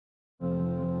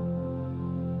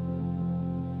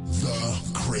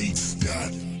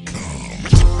cratez.com.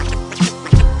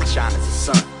 Shine as the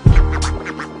sun.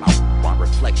 My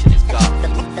reflection is God.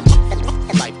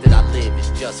 The life that I live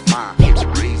is just mine. The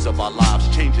breeze of our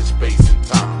lives changes space and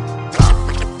time.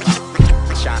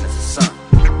 Shine as the sun.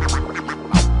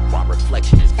 My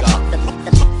reflection is God.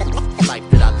 The life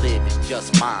that I live is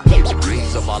just mine. The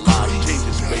breeze of our lives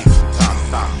changes space and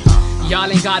time. Y'all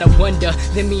ain't gotta wonder,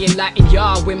 let me enlighten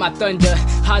y'all with my thunder.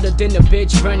 Hotter than a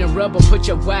bitch burning rubber, put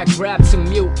your whack rap to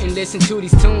mute and listen to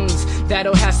these tunes.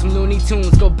 That'll have some Looney Tunes,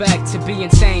 go back to be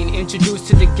insane. Introduced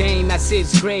to the game at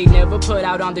 6th grade, never put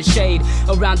out on the shade.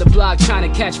 Around the block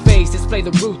trying to catch face, display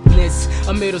the ruthless.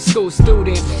 A middle school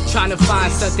student, trying to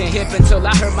find something hip until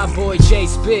I heard my boy Jay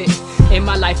spit. In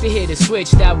my life it hit a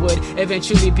switch that would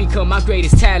eventually become my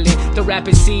greatest talent. The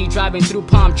rapid seed driving through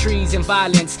palm trees and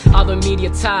violence, all the media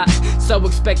taught. So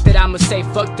expect that I'ma say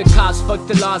fuck the cops, fuck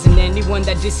the laws, and anyone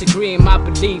that disagree in my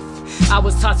belief. I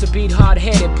was taught to be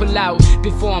hard-headed, pull out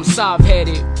before I'm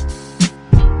soft-headed.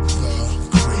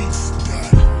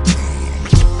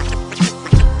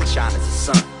 Shine as the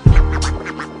sun.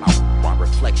 My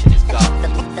reflection is God.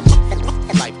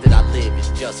 The life that I live is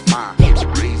just mine. The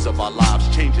breeze of our lives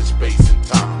changes space and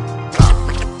time.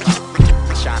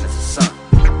 Shine as the sun.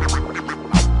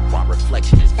 My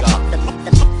reflection is God.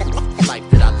 The life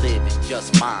that I live is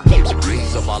just mine. The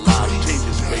breeze of our lives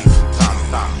changes space and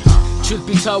time. Truth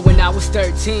be told, when I was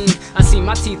 13, I seen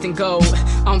my teeth in gold.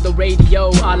 On the radio,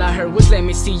 all I heard was let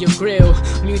me see your grill.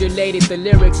 Mutilated the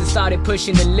lyrics and started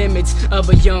pushing the limits of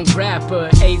a young rapper.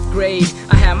 8th grade,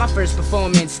 I had my first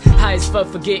performance. High as fuck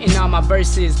forgetting all my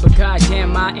verses, but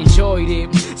goddamn I enjoyed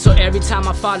it. So every time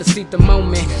I fall asleep the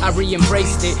moment, I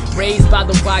re-embraced it. Raised by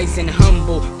the wise and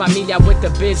humble, familiar with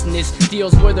the business.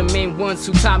 Deals were the main ones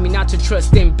who taught me not to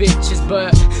trust in bitches.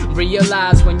 But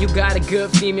realize when you got a good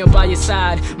female by your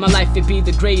side, my life would be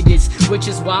the greatest. Which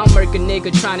is why I'm working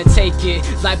nigga trying to take it.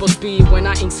 Lipo speed when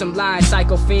I ink some lines,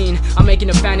 psycho fiend. I'm making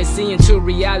a fantasy into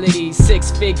reality.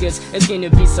 6 figures, it's gonna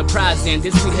be surprising.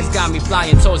 This week has got me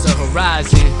flying towards the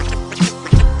horizon.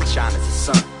 Shine as the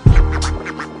sun.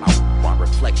 My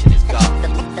reflection is God.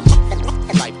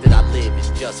 The life that I live is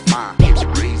just mine. The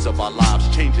breeze of our lives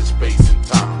changes space and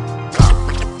time.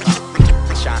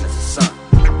 Shine as the sun.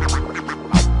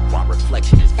 My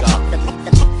reflection is God.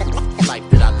 The life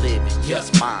that I live is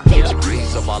just mine. The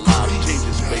breeze of our lives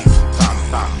changes space and time.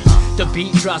 The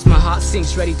beat drops, my heart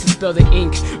sinks, ready to spill the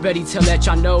ink. Ready to let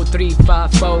y'all know 3,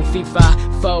 5, 4,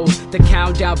 5, 4. The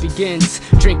countdown begins,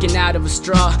 drinking out of a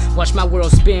straw. Watch my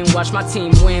world spin, watch my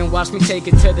team win. Watch me take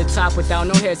it to the top without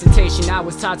no hesitation. I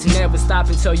was taught to never stop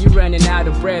until you're running out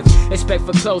of breath. Expect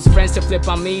for close friends to flip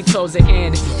on me towards the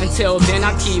end. Until then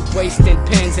I keep wasting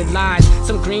pens and lines.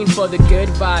 Some green for the good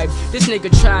vibe. This nigga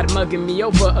tried mugging me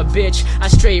over a bitch. I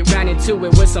straight ran into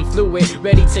it with some fluid,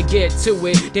 ready to get to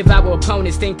it. Devour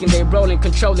opponents thinking they rolling,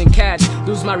 controlling cats.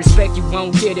 Lose my respect, you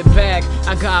won't get it back.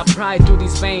 I got pride through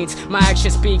these veins. My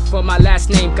actions speak for my last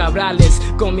name, Cabrales.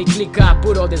 Con mi clica,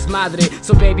 puro desmadre.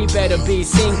 So baby better be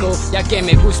single, ya que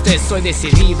me guste, soy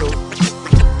decidido.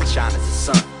 Shine as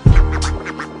the sun.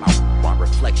 My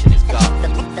reflection is God.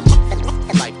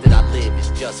 The life that I live is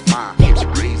just mine. The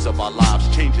breeze of our lives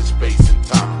changes space and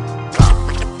time.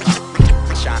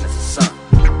 Shine as the sun.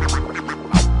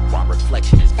 My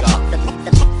reflection is God.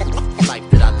 The life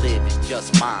that I live is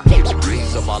just mine. The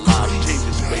breeze of our lives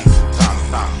changes space and time.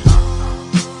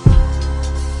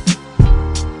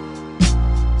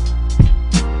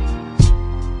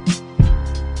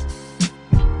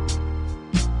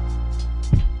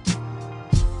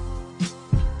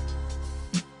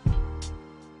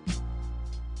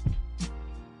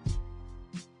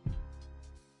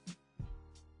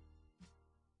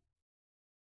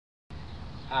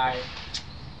 Alright,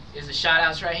 here's the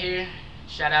shoutouts right here.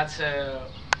 Shout out to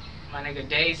my nigga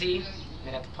Daisy,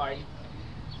 met at the party.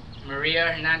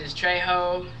 Maria Hernandez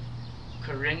Trejo,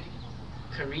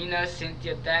 Karina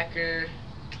Cynthia Thacker,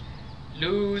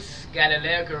 Luz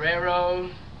Galileo Guerrero,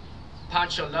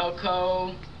 Pancho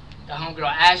Loco, the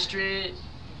homegirl Astrid,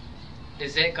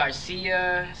 Lizette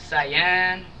Garcia,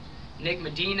 Cyan, Nick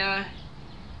Medina,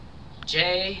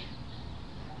 Jay,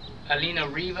 Alina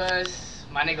Rivas,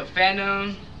 my nigga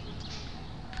Phenom,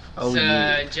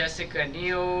 Jessica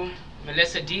Neal,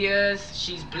 Melissa Diaz,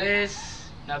 She's Bliss,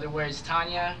 in other words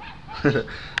Tanya,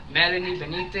 Melanie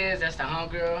Benitez, that's the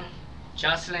homegirl,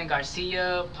 Jocelyn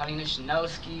Garcia, Paulina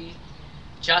Shanowski,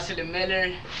 Jocelyn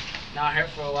Miller, known her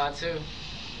for a while too,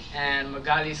 and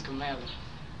Magali Scamella.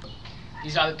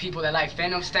 These are the people that like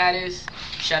Phenom status.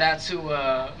 Shout out to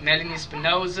Melanie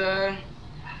Espinoza,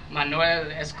 Manuel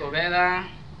Escobedo,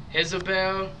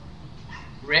 Isabel,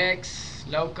 Rex,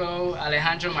 Loco,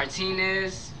 Alejandro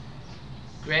Martinez,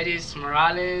 Gredis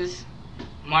Morales,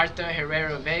 Martha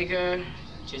Herrera Vega,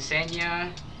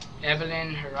 Yesenia,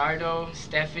 Evelyn Gerardo,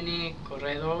 Stephanie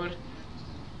Corredor,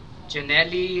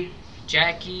 Janelli,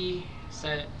 Jackie,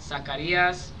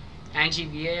 Zacarias, Angie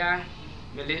Villa,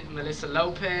 Melissa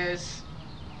Lopez,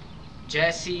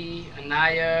 Jesse,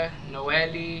 Anaya,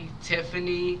 Noeli,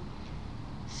 Tiffany,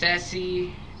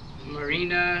 Ceci,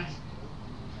 Marina,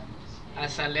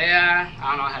 Azalea, I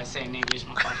don't know how to say in English,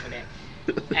 my fault for that,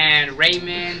 and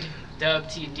Raymond, Dub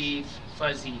TD,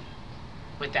 Fuzzy,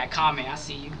 with that comment. I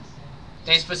see you.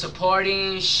 Thanks for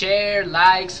supporting, share,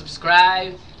 like,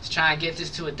 subscribe. Let's try and get this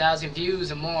to 1,000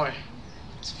 views and more.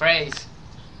 It's phrase.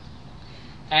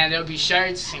 And there'll be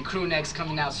shirts and crew necks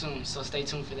coming out soon, so stay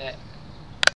tuned for that.